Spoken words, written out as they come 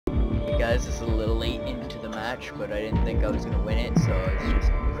It's just a little late into the match, but I didn't think I was gonna win it, so I was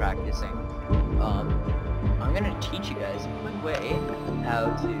just practicing. I'm gonna teach you guys a quick way how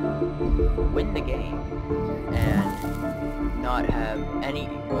to win the game and not have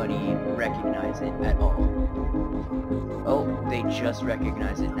anybody recognize it at all. Oh, they just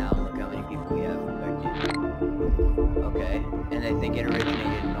recognize it now. Look how many people we have infected. Okay, and I think it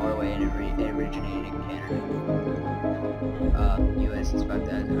originated in Norway and it originated in Canada. US is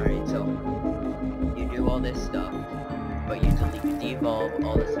 5,000. Alright, so you do all this stuff, but you devolve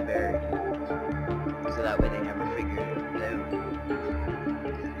all the severity, so that way they never figure it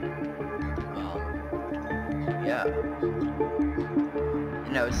out. Yeah.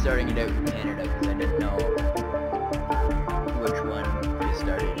 And I was starting it out in Canada because I didn't know which one we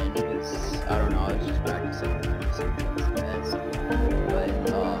started in, because I don't know, I was just practicing and but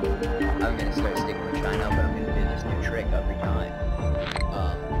I'm gonna start sticking with China, but I'm gonna do this new trick every time.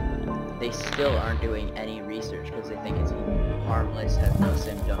 They still aren't doing any research because they think it's harmless, has no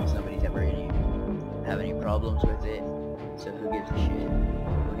symptoms, nobody's ever gonna have any problems with it, so who gives a shit.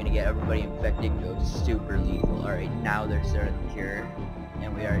 We're gonna get everybody infected and go super lethal. Alright, now they're starting the cure,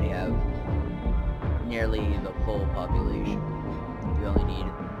 and we already have nearly the full population. We only need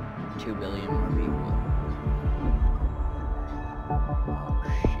 2 billion more people. Oh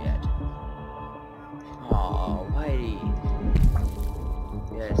shit. Oh, Whitey.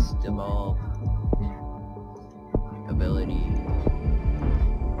 Yes, devolve. Ability.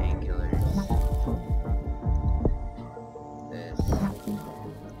 Painkillers. This.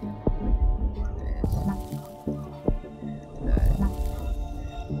 That.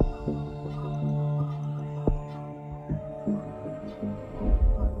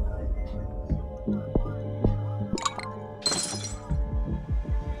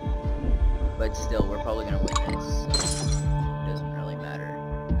 But still, we're probably gonna win this, so it doesn't really matter.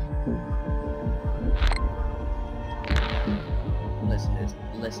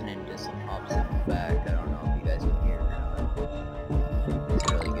 Listening to some hops in the back. I don't know if you guys can hear it or not. It's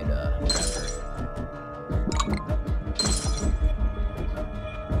a really good, whatever.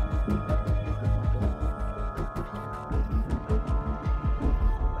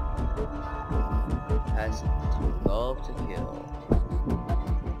 Has to evolve to kill.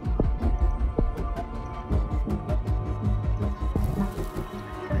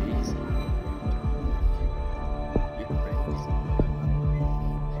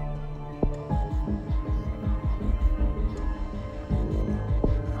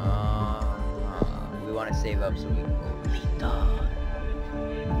 Save up so we can go lethal.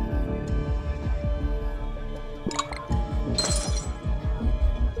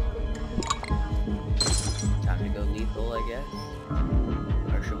 Time to go lethal, I guess.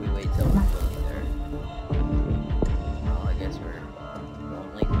 Or should we wait till we're fully there? Well, I guess we're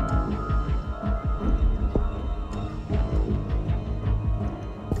going lethal.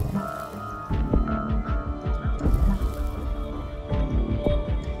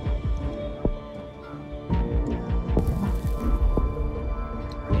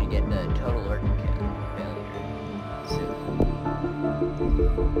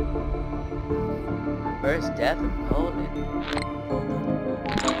 First death of Poland.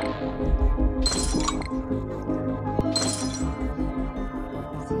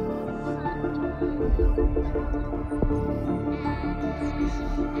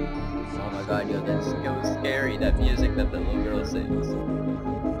 Oh my god, yo, that's so scary, that music that the little girl sings.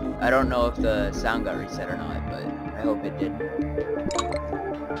 I don't know if the sound got reset or not, but I hope it did.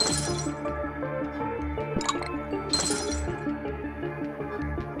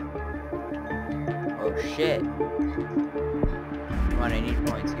 Oh shit. Come on, I need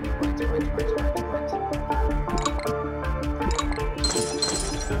points. Give me points.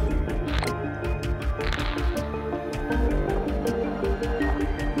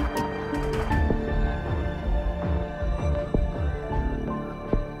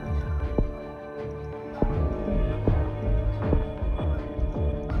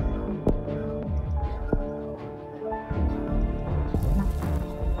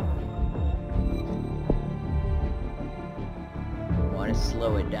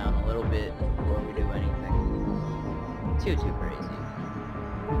 Slow it down a little bit before we do anything. Too crazy.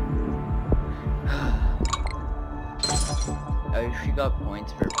 She got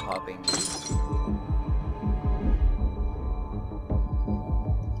points for popping these.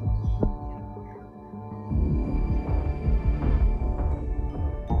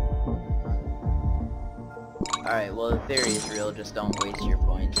 Alright, well the theory is real, just don't waste your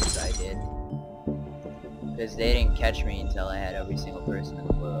points as I did. Because they didn't catch me until I had every single person in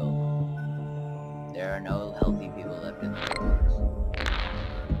the world. There are no healthy people left in the world.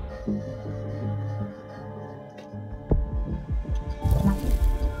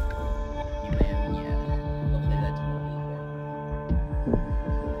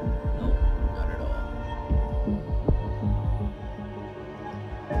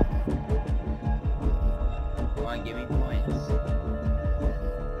 Come on, give me points.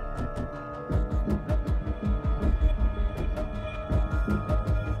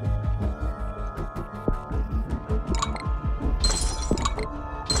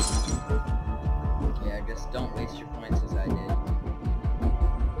 Yeah, just don't waste your points as I did.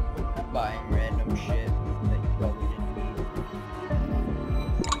 Buying random shit that you probably didn't need.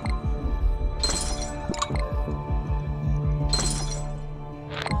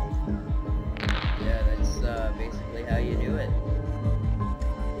 Yeah, that's basically how you do it.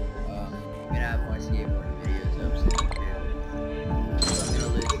 I'm gonna have more skateboarding videos up soon too. So I'm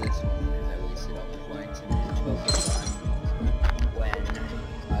gonna lose this one because I wasted all the points and it took fun when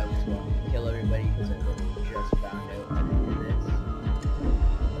I was going to kill everybody because I literally just found out how to do this.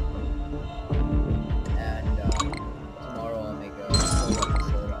 And tomorrow I'll make a full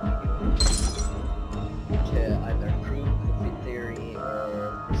episode on it to either prove the fit theory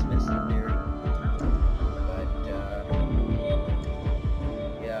or dismiss the theory. But yeah.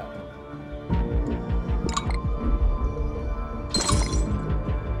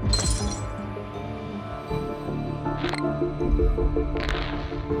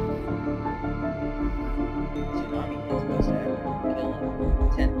 Tsunami is supposed to have killing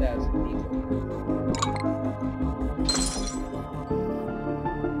 10,000 people.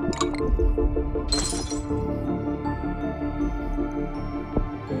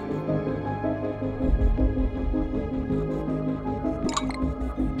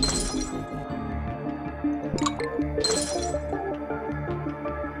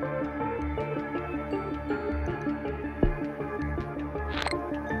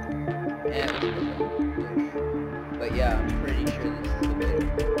 But yeah, I'm pretty sure this is a bit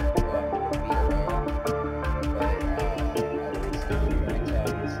what would be alone. But I was going to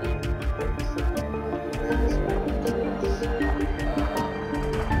obviously where this reference is.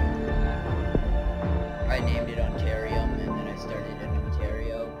 I named it Ontarium and then I started in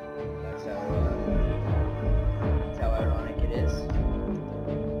Ontario. That's how ironic it is.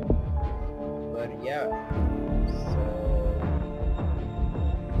 But yeah. So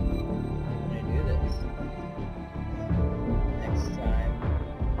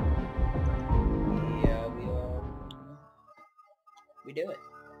we do it.